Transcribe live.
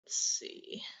let's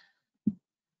see.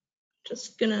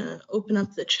 Just gonna open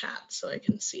up the chat so I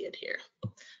can see it here.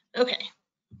 Okay.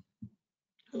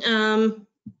 All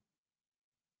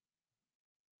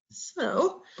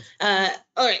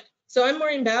right. So I'm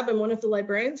Maureen Babb. I'm one of the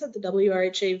librarians at the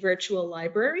WRHA Virtual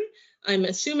Library. I'm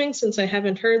assuming, since I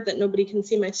haven't heard, that nobody can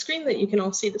see my screen, that you can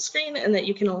all see the screen and that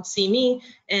you can all see me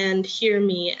and hear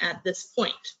me at this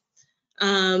point.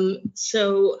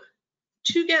 So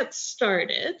to get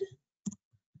started,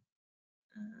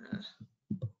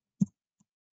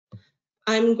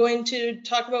 I'm going to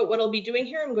talk about what I'll be doing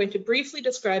here. I'm going to briefly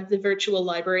describe the virtual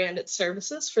library and its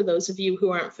services for those of you who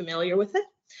aren't familiar with it.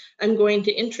 I'm going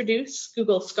to introduce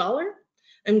Google Scholar.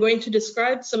 I'm going to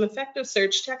describe some effective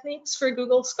search techniques for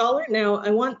Google Scholar. Now, I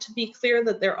want to be clear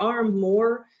that there are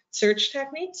more search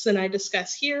techniques than I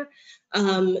discuss here.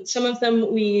 Some of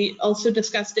them we also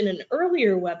discussed in an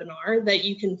earlier webinar that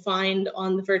you can find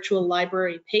on the virtual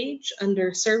library page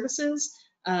under services,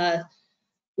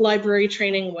 library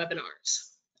training webinars.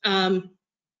 And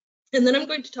then I'm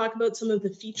going to talk about some of the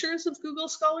features of Google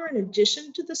Scholar in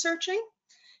addition to the searching.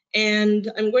 And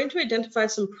I'm going to identify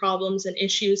some problems and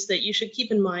issues that you should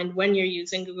keep in mind when you're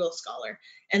using Google Scholar.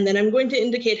 And then I'm going to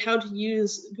indicate how to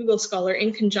use Google Scholar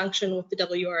in conjunction with the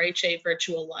WRHA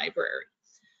Virtual Library.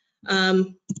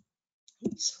 The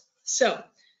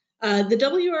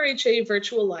WRHA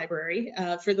Virtual Library,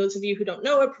 for those of you who don't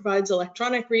know, it provides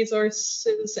electronic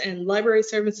resources and library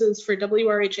services for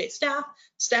WRHA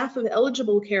staff of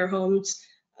eligible care homes,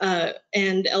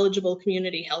 and eligible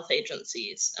community health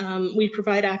agencies. We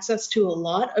provide access to a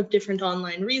lot of different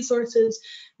online resources,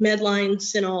 Medline,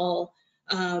 CINAHL,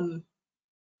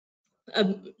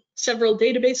 several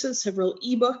databases, several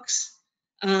ebooks,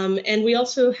 and we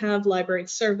also have library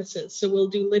services. So we'll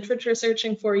do literature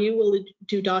searching for you, we'll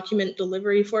do document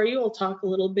delivery for you. I'll talk a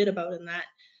little bit about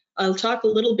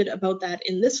that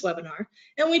in this webinar.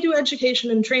 And we do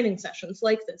education and training sessions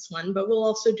like this one, but we'll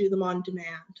also do them on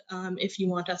demand if you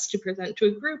want us to present to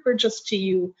a group or just to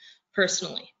you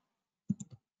personally.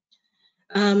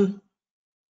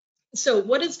 So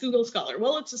what is Google Scholar?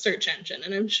 Well, it's a search engine,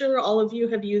 and I'm sure all of you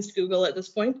have used Google at this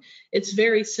point. It's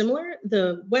very similar.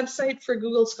 The website for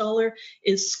Google Scholar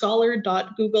is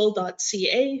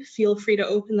scholar.google.ca. Feel free to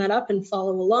open that up and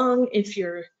follow along if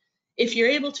you're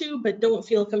able to, but don't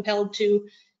feel compelled to.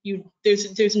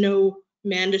 There's no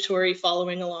mandatory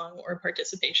following along or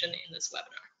participation in this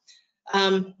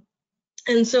webinar.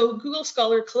 And so Google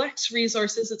Scholar collects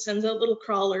resources. It sends out little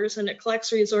crawlers, and it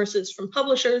collects resources from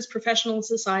publishers, professional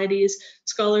societies,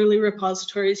 scholarly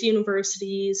repositories,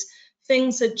 universities,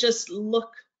 things that just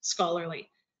look scholarly.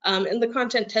 And the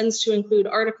content tends to include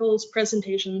articles,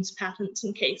 presentations, patents,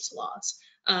 and case laws.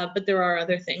 But there are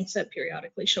other things that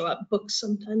periodically show up. Books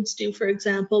sometimes do, for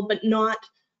example, but not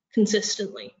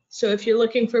consistently. So if you're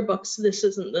looking for books,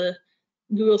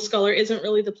 Google Scholar isn't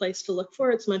really the place to look for.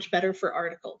 It's much better for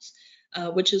articles,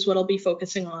 which is what I'll be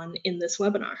focusing on in this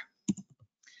webinar.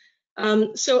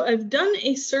 So I've done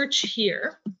a search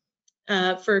here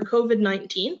for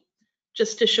COVID-19,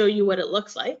 just to show you what it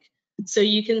looks like. So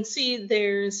you can see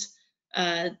there's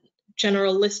a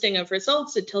general listing of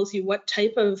results. It tells you what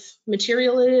type of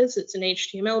material it is. It's an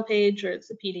HTML page or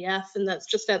it's a PDF, and that's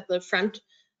just at the front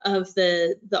of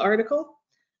the article.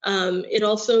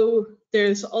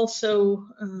 There's also,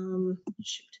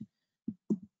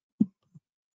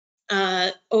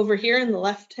 over here in the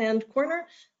left-hand corner,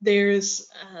 there's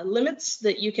limits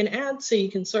that you can add. So you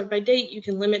can sort by date, you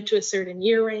can limit to a certain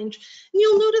year range. And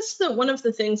you'll notice that one of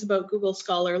the things about Google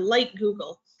Scholar, like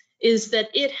Google, is that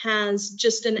it has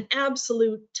just an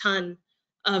absolute ton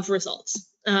of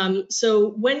results.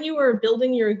 So when you are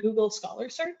building your Google Scholar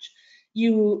search,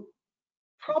 you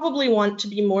probably want to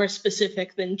be more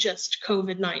specific than just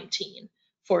COVID-19,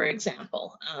 for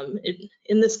example.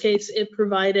 In this case, it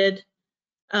provided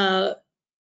over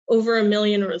 1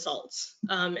 million results.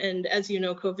 And as you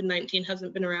know, COVID-19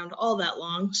 hasn't been around all that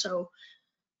long, so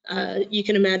you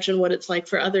can imagine what it's like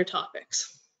for other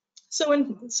topics.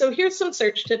 So here's some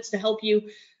search tips to help you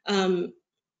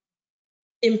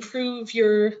improve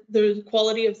the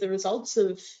quality of the results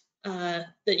that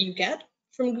you get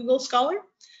from Google Scholar.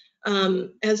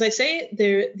 As I say,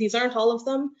 these aren't all of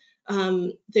them.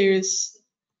 There's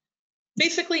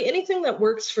basically anything that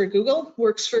works for Google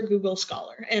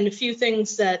Scholar, and a few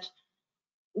things that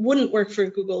wouldn't work for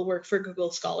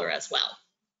Google Scholar as well.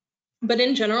 But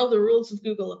in general, the rules of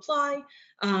Google apply.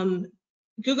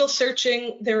 Google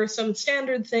searching, there are some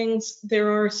standard things.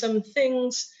 There are some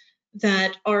things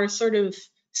that are sort of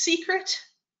secret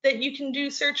that you can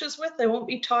do searches with. I won't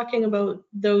be talking about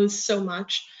those so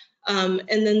much. And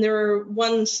then there are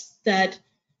ones that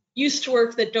used to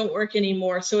work that don't work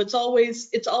anymore. So it's always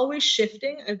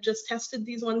shifting. I've just tested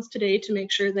these ones today to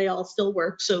make sure they all still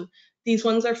work. So these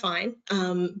ones are fine,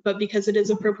 but because it is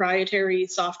a proprietary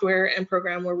software and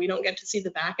program where we don't get to see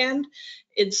the back end,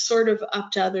 it's sort of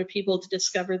up to other people to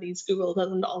discover these. Google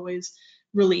doesn't always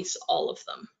release all of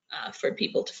them for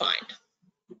people to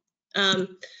find.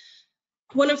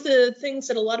 One of the things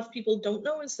that a lot of people don't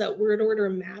know is that word order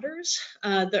matters.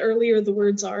 The earlier the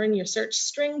words are in your search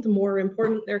string, the more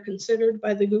important they're considered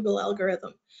by the Google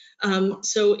algorithm.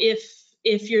 So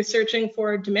if you're searching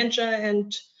for dementia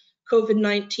and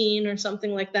COVID-19 or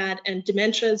something like that, and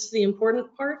dementia is the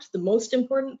important part, the most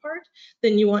important part,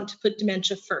 then you want to put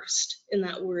dementia first in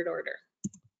that word order.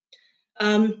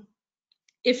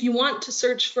 If you want to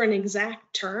search for an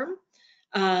exact term,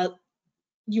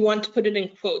 you want to put it in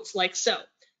quotes like so.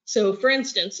 So for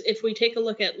instance, if we take a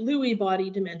look at Lewy body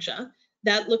dementia,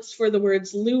 that looks for the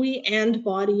words Lewy and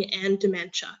body and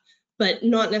dementia, but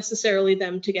not necessarily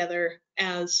them together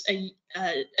as a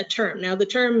term. Now the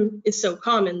term is so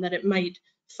common that it might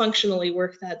functionally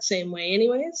work that same way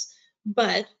anyways,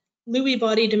 but Lewy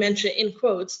body dementia in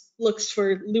quotes looks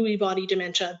for Lewy body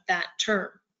dementia, that term.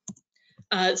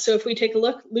 So if we take a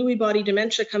look, Lewy body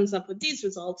dementia comes up with these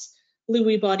results.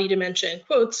 Lewy body dementia in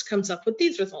quotes comes up with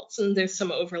these results, and there's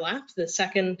some overlap. The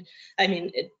second,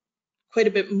 quite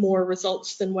a bit more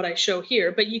results than what I show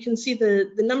here, but you can see the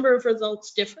number of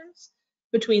results difference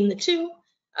between the two.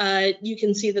 You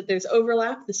can see that there's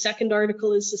overlap. The second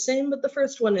article is the same, but the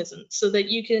first one isn't, so that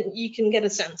you can get a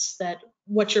sense that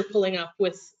what you're pulling up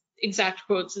with exact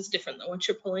quotes is different than what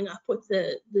you're pulling up with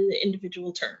the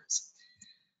individual terms.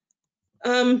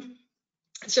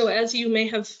 So as you may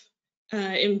have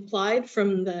implied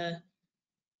from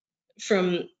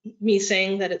me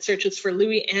saying that it searches for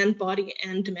Lewy and body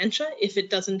and dementia, if it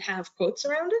doesn't have quotes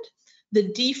around it,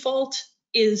 the default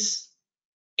is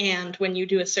and when you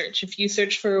do a search. If you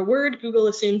search for a word, Google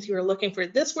assumes you are looking for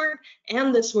this word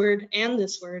and this word and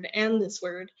this word and this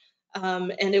word,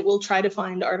 and it will try to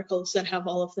find articles that have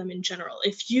all of them in general.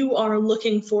 If you are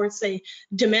looking for, say,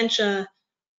 dementia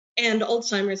and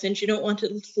Alzheimer's, and you don't want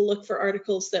to look for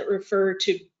articles that refer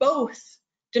to both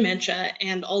dementia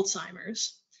and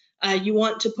Alzheimer's, you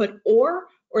want to put or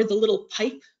the little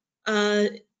pipe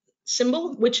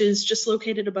symbol, which is just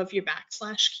located above your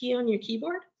 / key on your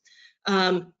keyboard.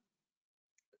 And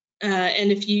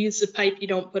if you use the pipe, you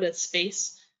don't put a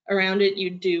space around it,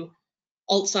 you do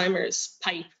Alzheimer's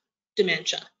pipe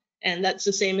dementia. And that's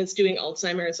the same as doing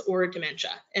Alzheimer's or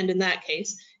dementia. And in that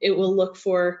case, it will look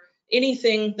for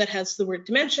anything that has the word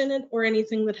dementia in it or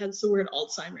anything that has the word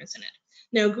Alzheimer's in it.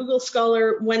 Now, Google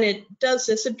Scholar, when it does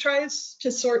this, it tries to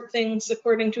sort things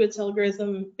according to its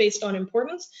algorithm based on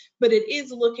importance, but it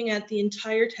is looking at the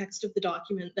entire text of the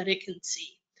document that it can see.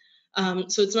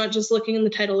 So it's not just looking in the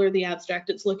title or the abstract,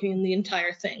 it's looking in the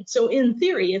entire thing. So in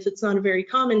theory, if it's not a very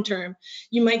common term,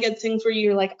 you might get things where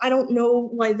you're like, I don't know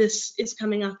why this is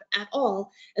coming up at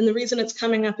all. And the reason it's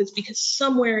coming up is because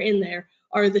somewhere in there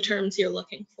are the terms you're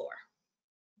looking for.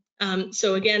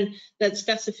 So again, that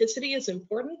specificity is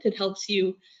important. It helps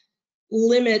you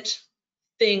limit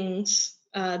things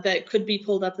that could be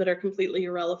pulled up that are completely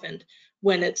irrelevant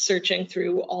when it's searching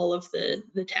through all of the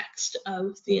text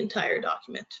of the entire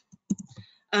document.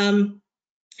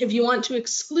 If you want to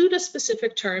exclude a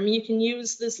specific term, you can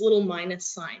use this little minus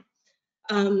sign.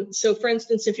 So for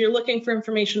instance, if you're looking for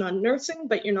information on nursing,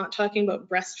 but you're not talking about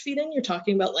breastfeeding, you're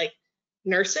talking about like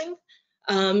nursing,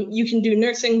 you can do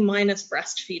nursing minus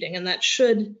breastfeeding, and that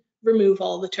should remove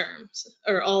all the terms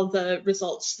or all the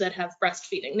results that have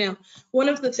breastfeeding. Now, one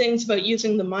of the things about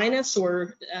using the minus,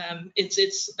 or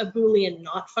it's a Boolean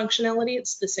not functionality,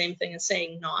 it's the same thing as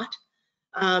saying not,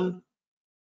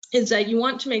 is that you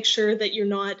want to make sure that you're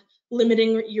not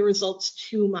limiting your results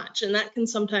too much, and that can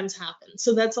sometimes happen.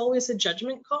 So that's always a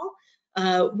judgment call.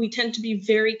 We tend to be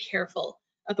very careful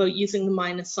about using the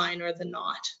minus sign or the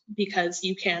not, because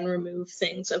you can remove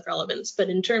things of relevance. But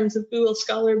in terms of Google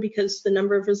Scholar, because the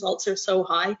number of results are so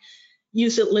high,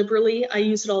 use it liberally. I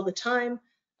use it all the time.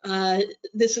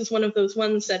 This is one of those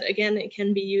ones that, again, it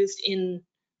can be used in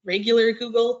regular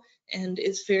Google and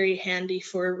is very handy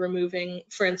for removing,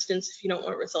 for instance, if you don't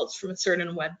want results from a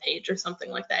certain web page or something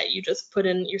like that, you just put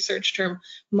in your search term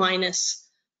minus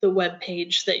the web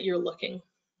page that you're looking,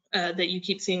 that you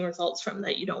keep seeing results from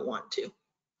that you don't want to.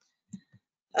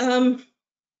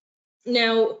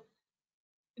 Now,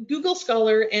 Google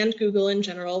Scholar and Google in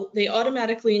general, they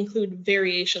automatically include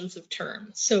variations of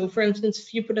terms. So for instance,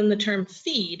 if you put in the term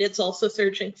feed, it's also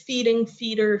searching feeding,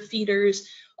 feeder, feeders,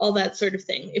 all that sort of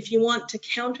thing. If you want to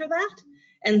counter that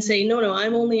and say, no,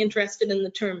 I'm only interested in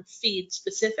the term feed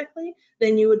specifically,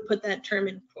 then you would put that term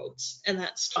in quotes, and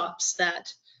that stops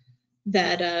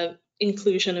that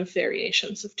inclusion of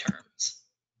variations of terms.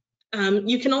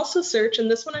 You can also search, and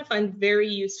this one I find very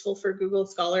useful for Google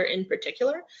Scholar in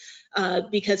particular,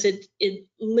 because it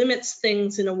limits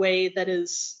things in a way that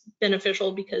is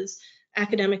beneficial, because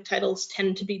academic titles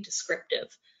tend to be descriptive.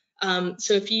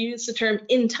 So if you use the term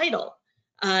in title,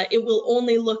 it will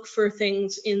only look for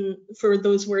things for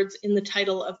those words in the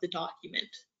title of the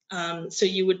document. So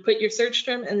you would put your search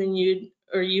term, and then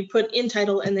you'd put in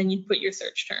title, and then you'd put your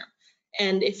search term.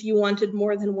 And if you wanted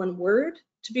more than one word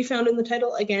to be found in the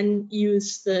title, again,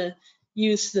 use the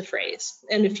phrase.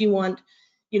 And if you want,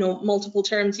 multiple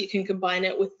terms, you can combine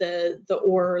it with the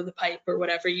or the pipe or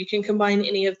whatever. You can combine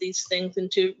any of these things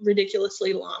into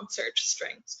ridiculously long search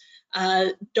strings.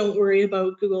 Don't worry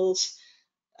about Google's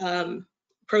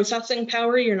processing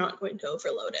power. You're not going to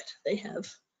overload it. They have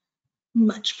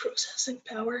much processing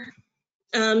power.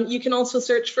 You can also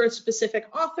search for a specific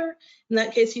author. In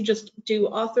that case, you just do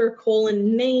author :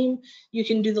 name. You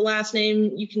can do the last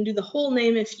name. You can do the whole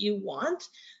name if you want.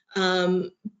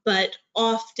 But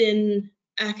often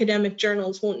academic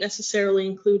journals won't necessarily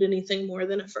include anything more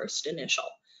than a first initial.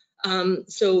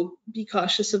 So be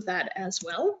cautious of that as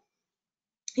well.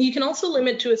 You can also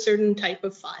limit to a certain type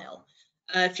of file.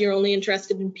 If you're only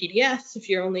interested in PDFs, if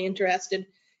you're only interested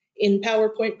in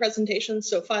PowerPoint presentations,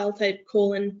 so file type :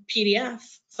 PDF,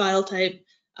 file type :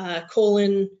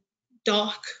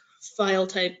 doc, file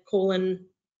type :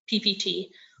 PPT,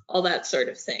 all that sort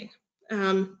of thing.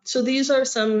 So these are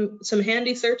some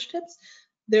handy search tips.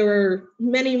 There are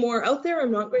many more out there.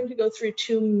 I'm not going to go through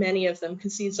too many of them,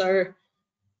 because these are,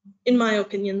 in my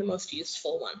opinion, the most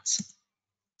useful ones.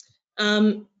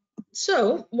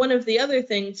 So one of the other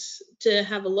things to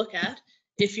have a look at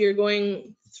if you're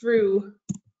going through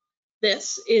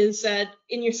this is that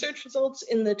in your search results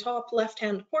in the top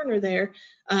left-hand corner there,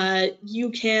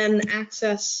 you can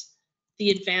access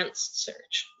the advanced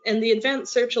search. And the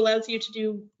advanced search allows you to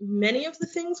do many of the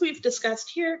things we've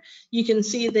discussed here. You can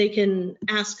see they can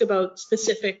ask about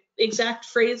specific exact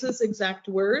phrases, exact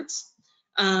words,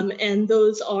 and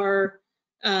those are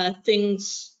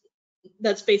things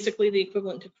that's basically the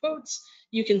equivalent to quotes.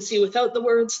 You can see without the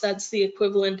words, that's the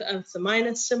equivalent of the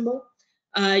minus symbol.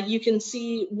 You can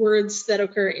see words that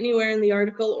occur anywhere in the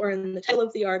article or in the title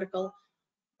of the article,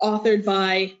 authored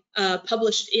by,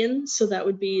 published in, so that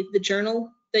would be the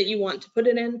journal that you want to put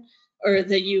it in, or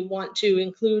that you want to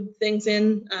include things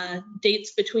in,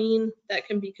 dates between, that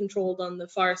can be controlled on the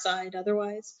far side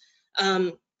otherwise.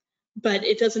 But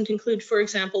it doesn't include, for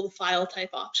example, the file type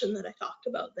option that I talked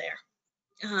about there.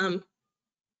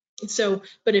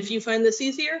 But if you find this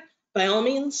easier, by all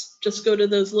means, just go to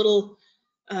those little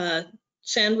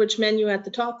sandwich menu at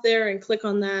the top there and click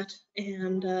on that,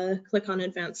 and click on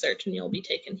advanced search, and you'll be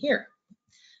taken here.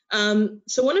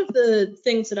 So one of the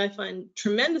things that I find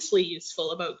tremendously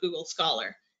useful about Google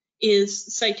Scholar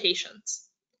is citations.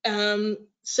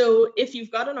 So if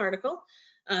you've got an article,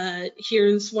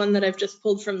 here's one that I've just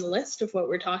pulled from the list of what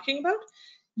we're talking about.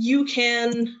 You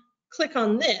can click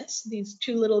on these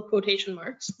two little quotation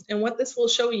marks, and what this will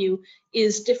show you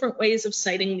is different ways of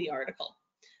citing the article.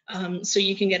 So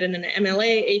you can get it in an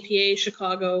MLA, APA,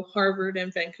 Chicago, Harvard,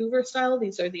 and Vancouver style.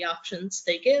 These are the options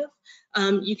they give.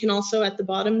 You can also, at the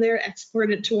bottom there,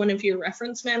 export it to one of your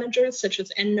reference managers, such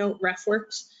as EndNote,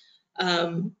 RefWorks,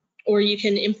 or you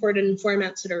can import it in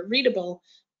formats that are readable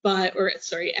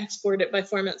export it by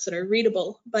formats that are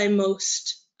readable by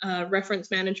most reference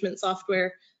management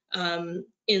software,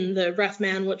 in the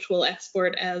RefMan, which will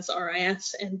export as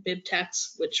RIS, and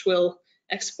BibTeX, which will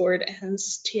export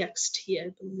as TXT, I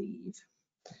believe.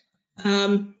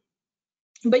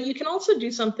 But you can also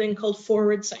do something called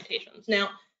forward citations. Now,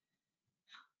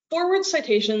 forward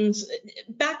citations,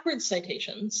 backward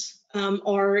citations,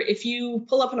 are if you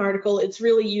pull up an article, it's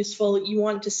really useful, you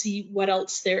want to see what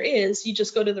else there is, you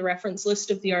just go to the reference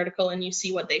list of the article and you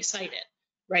see what they cited,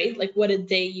 right? Like, what did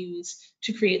they use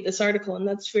to create this article? And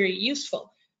that's very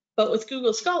useful. But with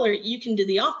Google Scholar, you can do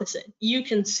the opposite. You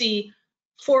can see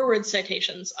forward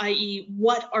citations, i.e.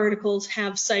 what articles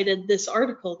have cited this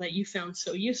article that you found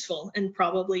so useful, and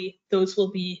probably those will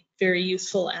be very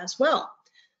useful as well.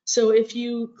 So if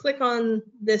you click on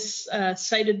this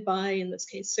cited by, in this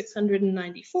case,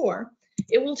 694,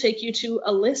 it will take you to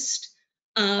a list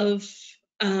of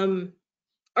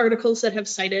articles that have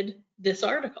cited this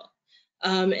article.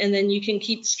 And then you can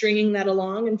keep stringing that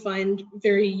along and find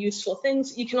very useful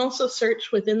things. You can also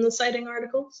search within the citing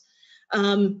articles.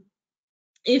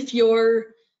 If you're,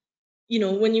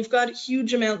 when you've got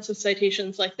huge amounts of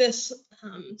citations like this,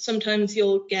 sometimes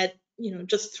you'll get,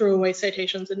 just throwaway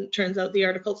citations and it turns out the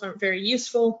articles aren't very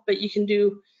useful, but you can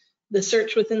do the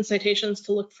search within citations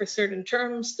to look for certain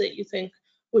terms that you think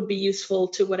would be useful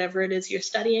to whatever it is you're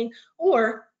studying.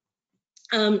 Or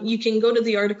you can go to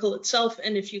the article itself,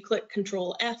 and if you click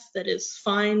Control F, that is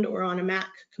find, or on a Mac,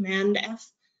 Command F,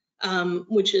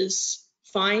 which is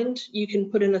find, you can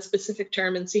put in a specific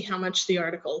term and see how much the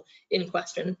article in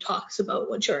question talks about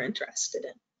what you're interested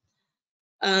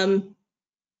in.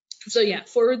 So yeah,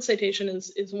 forward citation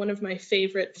is one of my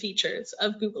favorite features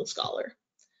of Google Scholar.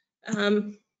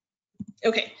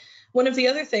 Okay, one of the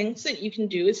other things that you can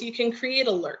do is you can create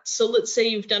alerts. So let's say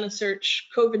you've done a search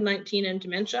COVID-19 and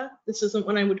dementia. This isn't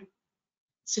one I would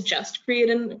suggest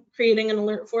creating an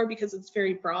alert for because it's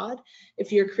very broad.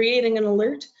 If you're creating an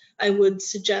alert, I would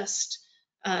suggest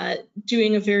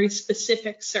doing a very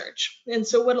specific search. And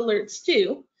so what alerts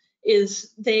do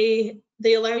is they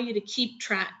allow you to keep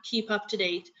up to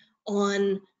date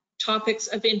on topics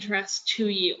of interest to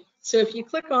you. So if you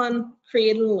click on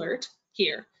create an alert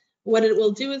here, what it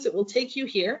will do is it will take you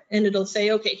here and it'll say,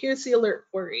 okay, here's the alert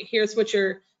query. Here's what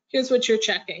you're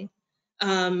checking.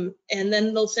 And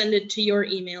then they'll send it to your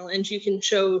email, and you can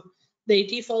show, they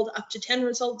default up to 10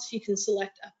 results. You can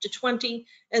select up to 20,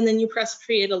 and then you press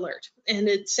create alert, and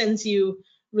it sends you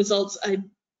results. I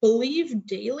believe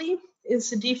daily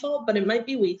is the default, but it might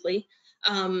be weekly.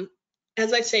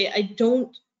 As I say, I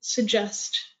don't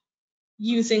suggest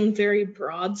using very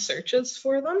broad searches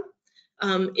for them.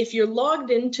 If you're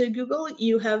logged into Google,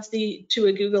 to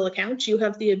a Google account, you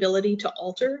have the ability to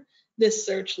alter this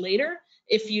search later.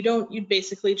 If you don't, you'd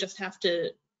basically just have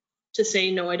to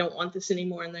say, no, I don't want this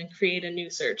anymore, and then create a new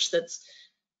search that's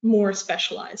more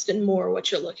specialized and more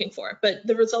what you're looking for. But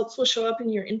the results will show up in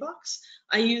your inbox.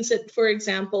 I use it, for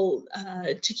example,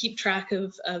 to keep track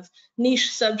of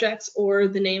niche subjects or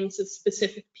the names of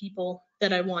specific people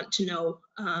that I want to know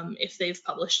if they've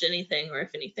published anything or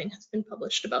if anything has been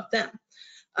published about them.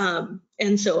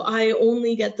 And so I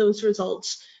only get those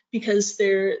results because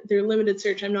they're limited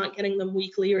search. I'm not getting them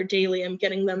weekly or daily. I'm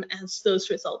getting them as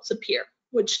those results appear,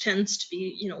 which tends to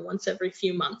be, once every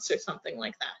few months or something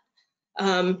like that.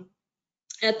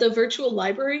 At the virtual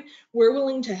library, we're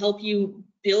willing to help you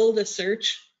build a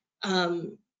search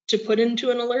to put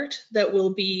into an alert that will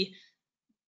be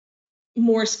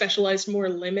more specialized, more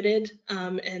limited,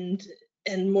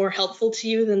 and more helpful to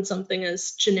you than something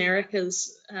as generic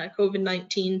as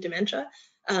COVID-19 dementia.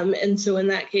 And so in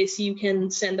that case, you can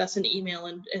send us an email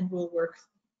and we'll work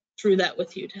through that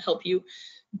with you to help you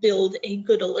build a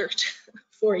good alert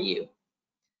for you.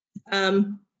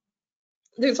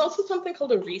 There's also something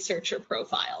called a researcher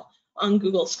profile on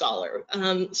Google Scholar.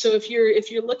 So if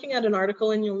you're looking at an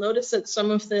article and you'll notice that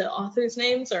some of the authors'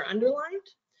 names are underlined,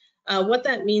 what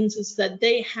that means is that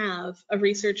they have a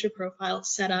researcher profile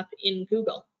set up in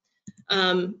Google.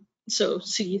 So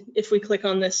see, if we click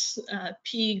on this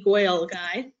P. Goyle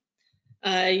guy,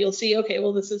 you'll see, okay,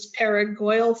 well, this is Parag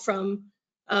Goyle from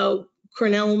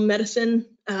Cornell Medicine,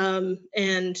 and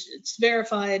it's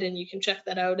verified, and you can check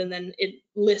that out, and then it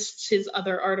lists his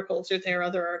other articles or their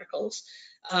other articles.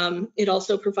 It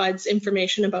also provides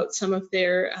information about some of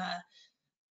their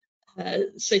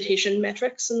citation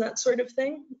metrics and that sort of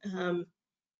thing,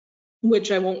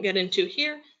 which I won't get into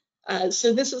here.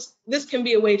 So this can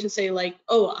be a way to say, like,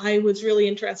 oh, I was really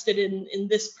interested in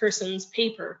this person's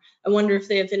paper. I wonder if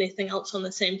they have anything else on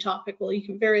the same topic. Well, you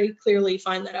can very clearly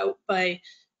find that out by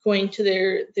going to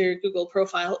their Google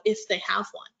profile if they have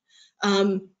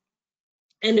one.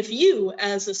 And if you,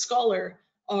 as a scholar,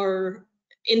 are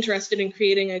interested in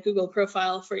creating a Google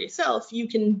profile for yourself,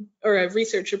 or a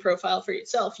researcher profile for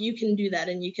yourself, you can do that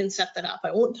and you can set that up.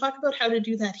 I won't talk about how to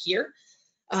do that here,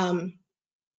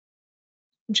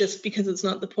 just because it's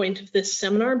not the point of this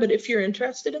seminar, but if you're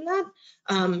interested in that,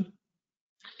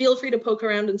 feel free to poke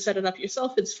around and set it up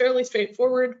yourself. It's fairly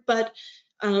straightforward, but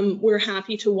we're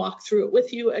happy to walk through it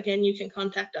with you. Again, you can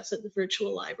contact us at the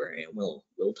virtual library and we'll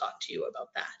talk to you about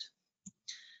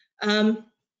that.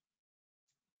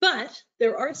 But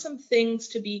there are some things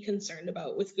to be concerned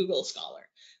about with Google Scholar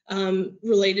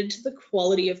related to the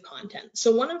quality of content.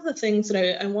 So one of the things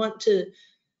that I want to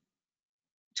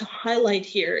highlight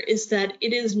here is that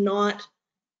it is not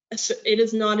a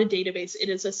database, it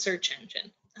is a search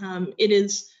engine. It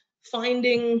is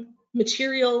finding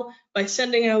material by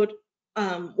sending out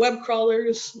web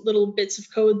crawlers, little bits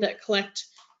of code that collect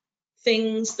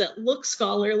things that look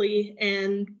scholarly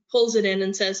and pulls it in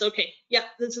and says, okay, yeah,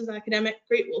 this is academic,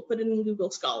 great, we'll put it in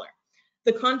Google Scholar.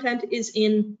 The content is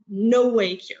in no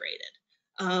way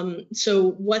curated. So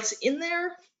what's in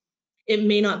there It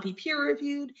may not be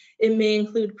peer-reviewed. It may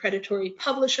include predatory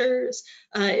publishers.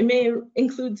 It may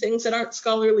include things that aren't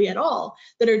scholarly at all,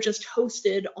 that are just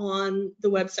hosted on the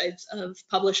websites of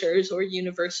publishers or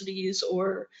universities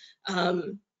or,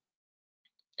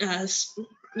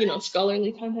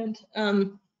 scholarly content.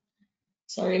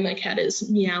 Sorry, my cat is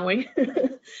meowing.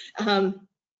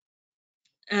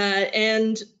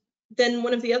 And then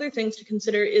one of the other things to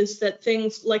consider is that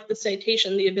things like the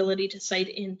citation, the ability to cite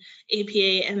in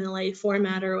APA, MLA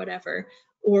format or whatever,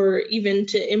 or even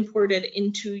to import it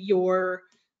into your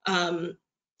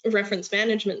reference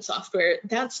management software,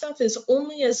 that stuff is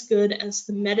only as good as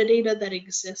the metadata that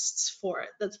exists for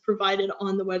it, that's provided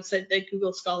on the website that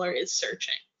Google Scholar is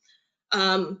searching.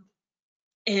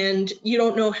 And you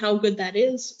don't know how good that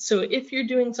is. So if you're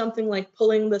doing something like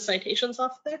pulling the citations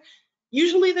off there,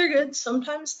 usually they're good,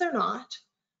 sometimes they're not,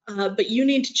 but you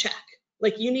need to check.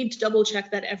 Like, you need to double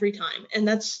check that every time. And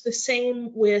that's the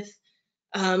same with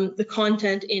the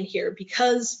content in here,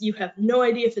 because you have no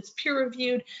idea if it's peer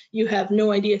reviewed, you have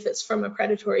no idea if it's from a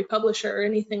predatory publisher or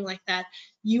anything like that.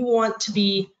 You want to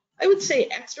be, I would say,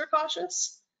 extra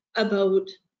cautious about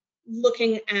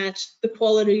looking at the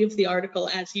quality of the article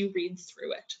as you read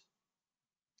through it.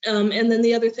 And then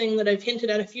the other thing that I've hinted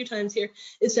at a few times here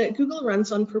is that Google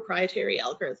runs on proprietary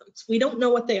algorithms. We don't know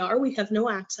what they are. We have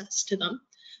no access to them.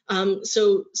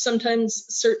 So sometimes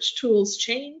search tools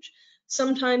change.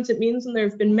 Sometimes it means, and there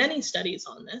have been many studies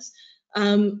on this,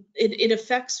 it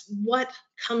affects what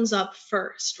comes up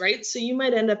first, right? So you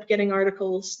might end up getting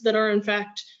articles that are, in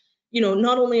fact,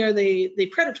 not only are they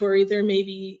predatory, they're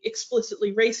maybe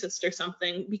explicitly racist or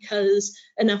something, because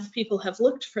enough people have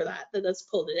looked for that that's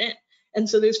pulled it in. And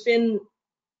so there's been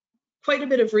quite a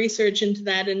bit of research into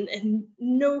that, and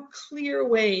no clear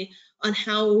way on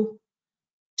how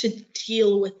to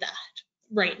deal with that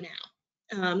right now.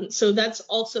 So that's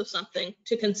also something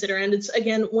to consider. And it's,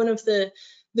 again, one of the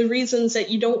reasons that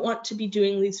you don't want to be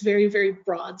doing these very, very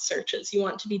broad searches. You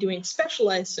want to be doing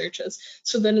specialized searches,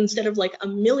 so that instead of like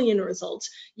 1 million results,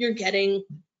 you're getting,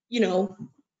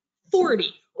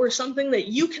 40 or something that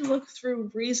you can look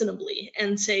through reasonably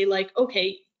and say, like,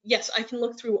 okay, yes, I can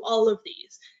look through all of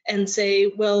these and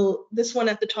say, well, this one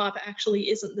at the top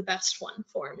actually isn't the best one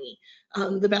for me.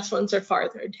 The best ones are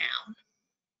farther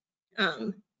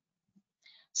down.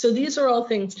 So these are all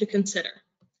things to consider.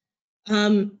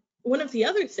 One of the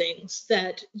other things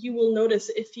that you will notice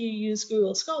if you use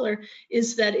Google Scholar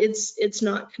is that it's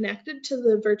not connected to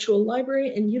the virtual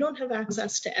library, and you don't have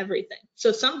access to everything.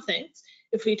 So some things,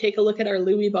 if we take a look at our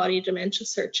Lewy body dementia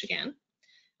search again,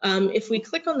 if we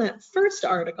click on that first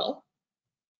article,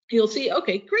 you'll see,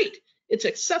 okay, great, it's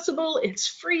accessible, it's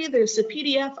free, there's a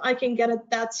PDF, I can get it,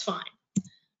 that's fine.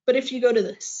 But if you go to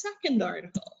the second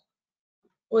article,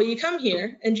 well, you come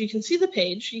here and you can see the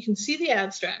page, you can see the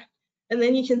abstract, and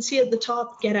then you can see at the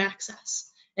top, get access.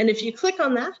 And if you click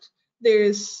on that,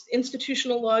 there's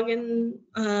institutional login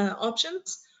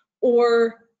options,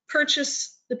 or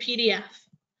purchase the PDF.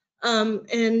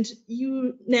 And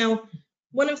now,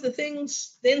 one of the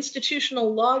things, the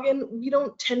institutional login, we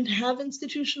don't tend to have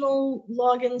institutional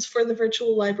logins for the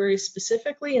virtual library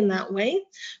specifically in that way,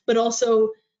 but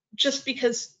also just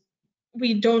because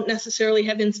we don't necessarily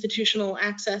have institutional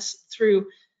access through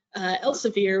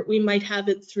Elsevier, we might have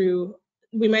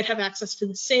access to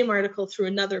the same article through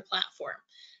another platform.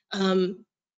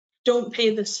 Don't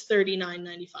pay this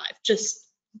 $39.95. Just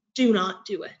do not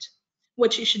do it.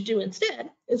 What you should do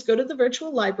instead is go to the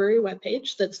virtual library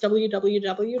webpage. That's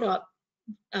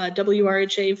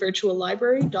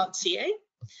www.wrhavirtuallibrary.ca.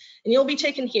 And you'll be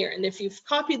taken here. And if you've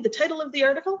copied the title of the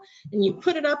article and you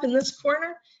put it up in this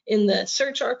corner in the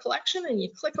search our collection and you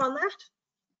click on that,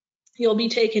 you'll be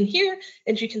taken here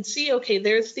and you can see, okay,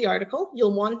 there's the article.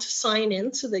 You'll want to sign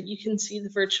in so that you can see the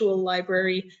virtual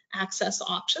library access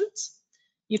options.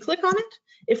 You click on it.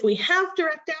 If we have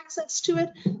direct access to it,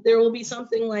 there will be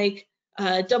something like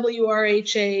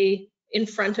WRHA in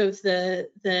front of the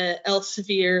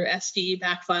Elsevier, SD,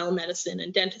 backfile, medicine,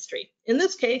 and dentistry. In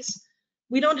this case,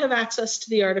 we don't have access to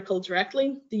the article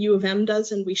directly. The U of M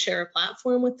does, and we share a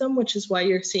platform with them, which is why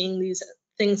you're seeing these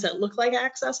things that look like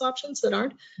access options that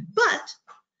aren't. But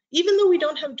even though we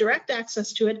don't have direct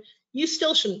access to it, you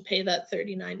still shouldn't pay that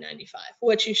 $39.95.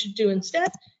 What you should do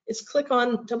instead is click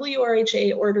on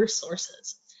WRHA order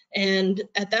sources. And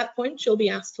at that point, you'll be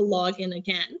asked to log in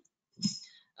again.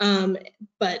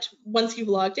 But once you've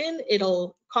logged in,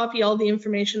 it'll copy all the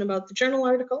information about the journal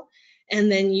article,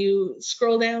 and then you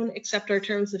scroll down, accept our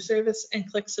terms of service, and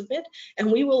click submit,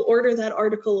 and we will order that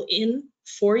article in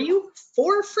for you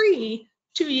for free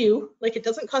to you. Like, it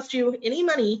doesn't cost you any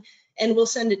money, and we'll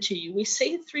send it to you. We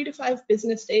say 3 to 5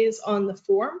 business days on the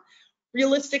form.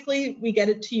 realistically, we get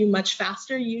it to you much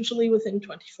faster, usually within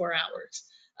 24 hours.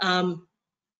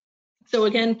 So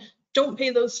again, don't pay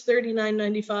those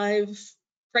 $39.95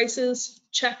 prices.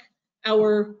 Check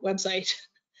our website,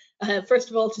 first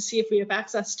of all, to see if we have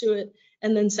access to it,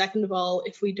 and then second of all,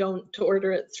 if we don't, to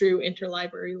order it through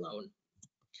interlibrary loan.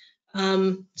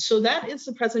 So that is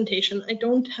the presentation. I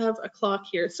don't have a clock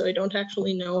here, so I don't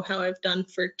actually know how I've done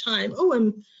for time. Oh,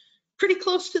 I'm pretty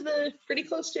close to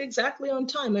exactly on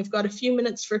time. I've got a few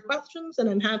minutes for questions, and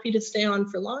I'm happy to stay on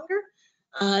for longer.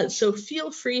 So feel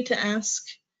free to ask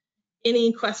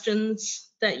any questions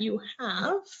that you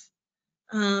have.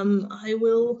 I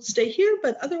will stay here,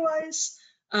 but otherwise,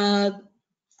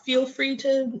 feel free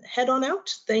to head on out.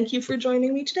 Thank you for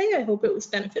joining me today. I hope it was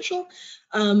beneficial.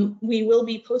 We will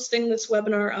be posting this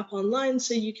webinar up online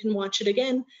so you can watch it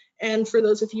again. And for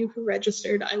those of you who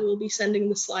registered, I will be sending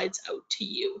the slides out to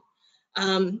you.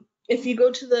 If you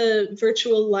go to the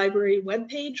virtual library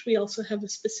webpage, we also have a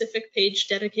specific page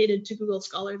dedicated to Google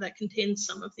Scholar that contains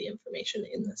some of the information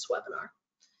in this webinar.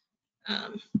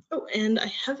 Oh, and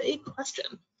I have a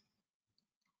question.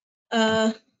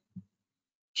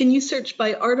 Can you search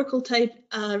by article type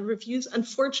reviews?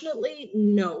 Unfortunately,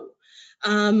 no.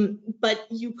 But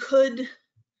you could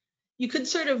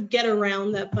sort of get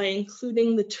around that by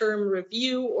including the term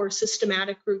review or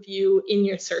systematic review in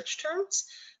your search terms.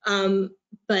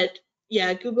 But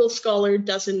yeah, Google Scholar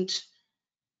doesn't,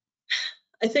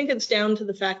 I think it's down to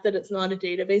the fact that it's not a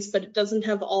database, but it doesn't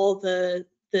have all the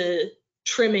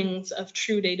trimmings of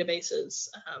true databases,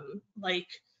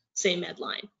 like say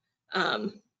Medline.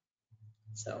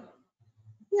 So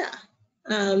yeah,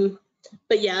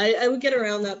 but yeah, I would get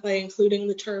around that by including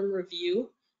the term review.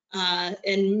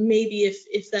 And maybe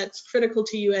if that's critical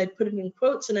to you, I'd put it in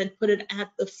quotes and I'd put it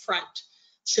at the front.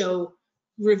 So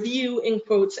review in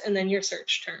quotes and then your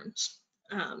search terms.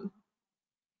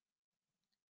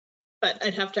 But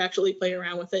I'd have to actually play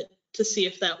around with it to see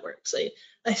if that works.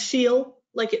 I feel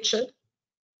like it should,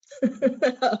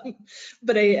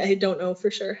 but I don't know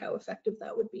for sure how effective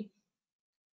that would be.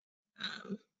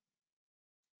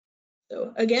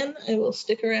 So again, I will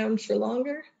stick around for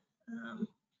longer.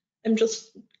 I'm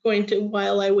just going to,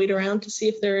 while I wait around to see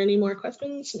if there are any more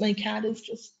questions, my cat is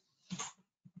just,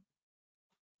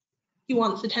 he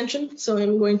wants attention, so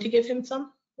I'm going to give him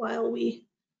some while we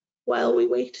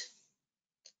wait.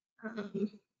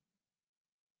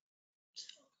 So,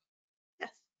 yes.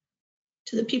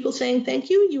 To the people saying thank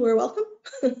you, you are welcome.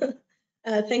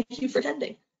 Thank you for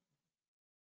attending.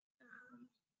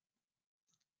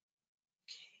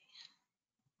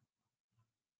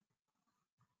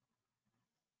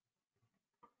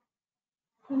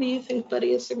 What do you think,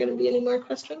 buddy? Is there going to be any more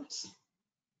questions?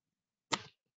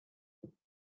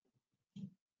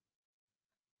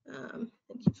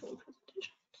 Thank you for the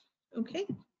presentation. Okay.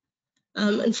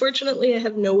 Unfortunately, I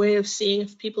have no way of seeing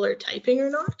if people are typing or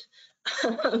not.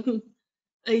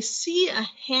 I see a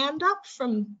hand up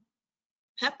from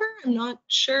Pepper. I'm not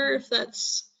sure if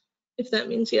that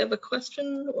means you have a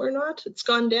question or not. It's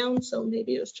gone down, so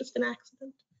maybe it was just an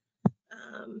accident.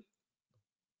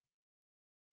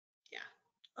 Yeah,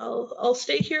 I'll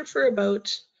stay here for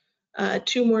about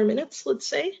 2 more minutes, let's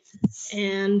say.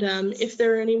 And if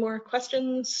there are any more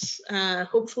questions,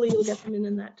 hopefully you'll get them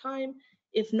in that time.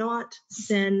 If not,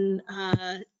 then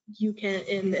you can,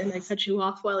 and I cut you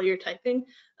off while you're typing,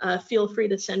 feel free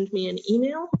to send me an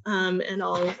email and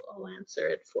I'll answer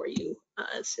it for you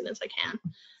as soon as I can.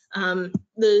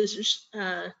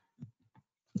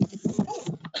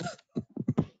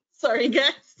 Sorry,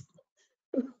 guys.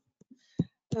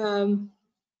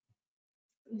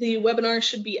 The webinar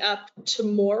should be up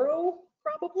tomorrow,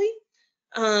 probably,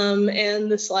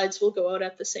 and the slides will go out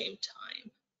at the same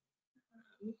time.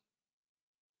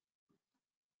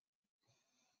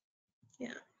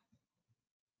 Yeah.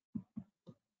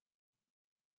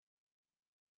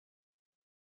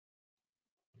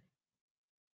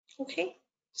 Okay,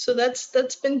 so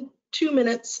that's been 2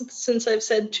 minutes since I've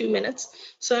said 2 minutes.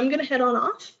 So I'm gonna head on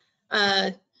off.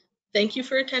 Thank you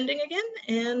for attending again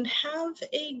and have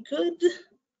a good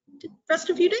rest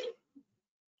of your day.